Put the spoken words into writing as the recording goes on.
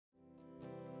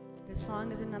This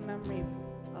song is in the memory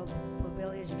of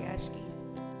Pyvillia Suggashie.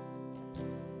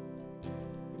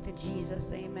 And to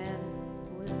Jesus, amen,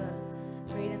 who is a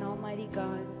great and almighty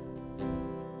God.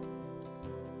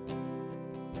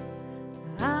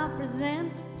 I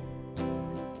present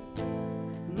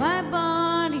my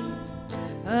body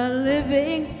a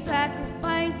living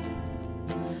sacrifice,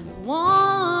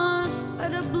 washed by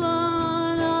the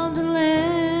blood of the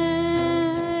Lamb,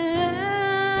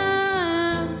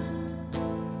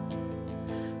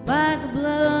 by the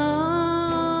blood.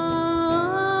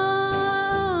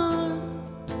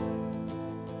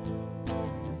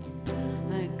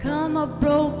 I come up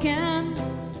broken,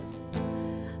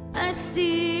 I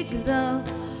seek the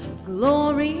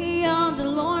glory of the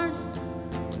Lord,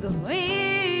 the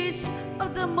ways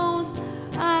of the Most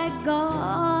High God.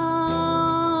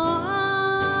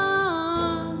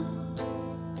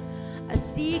 I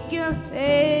seek your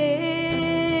face.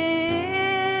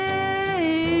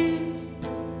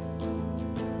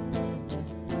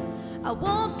 I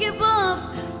won't give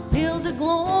up till the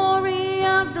glory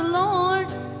of the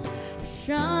Lord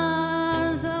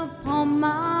shines upon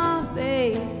my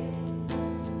face.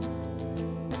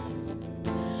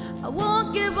 I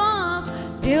won't give up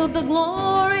till the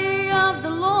glory of the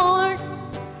Lord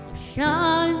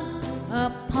shines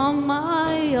upon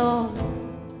my own.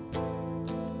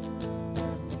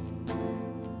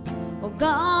 Oh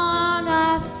God,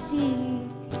 I seek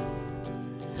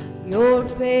your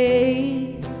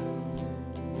face.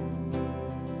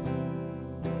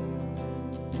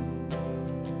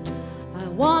 I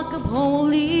walk up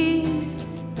holy,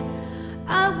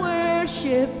 I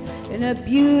worship in the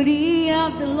beauty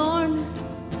of the Lord,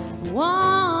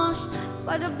 washed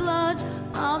by the blood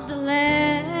of the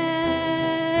Lamb,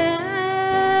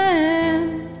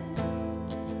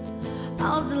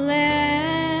 of the Lamb.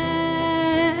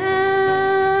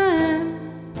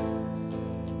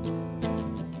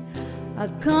 I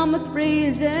come with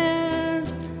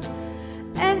praises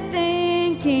and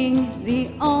thanking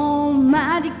the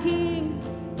Almighty King,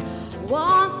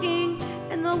 walking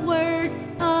in the Word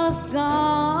of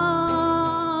God,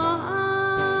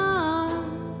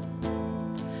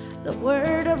 the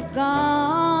Word of God.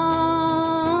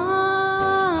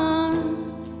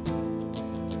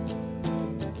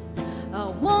 I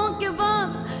won't give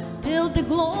up till the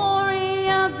glory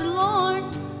of the Lord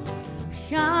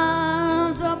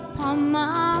shines upon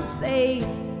my face.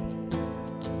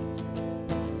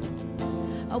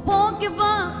 I won't give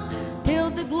up till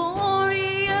the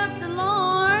glory of the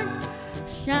Lord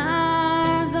shines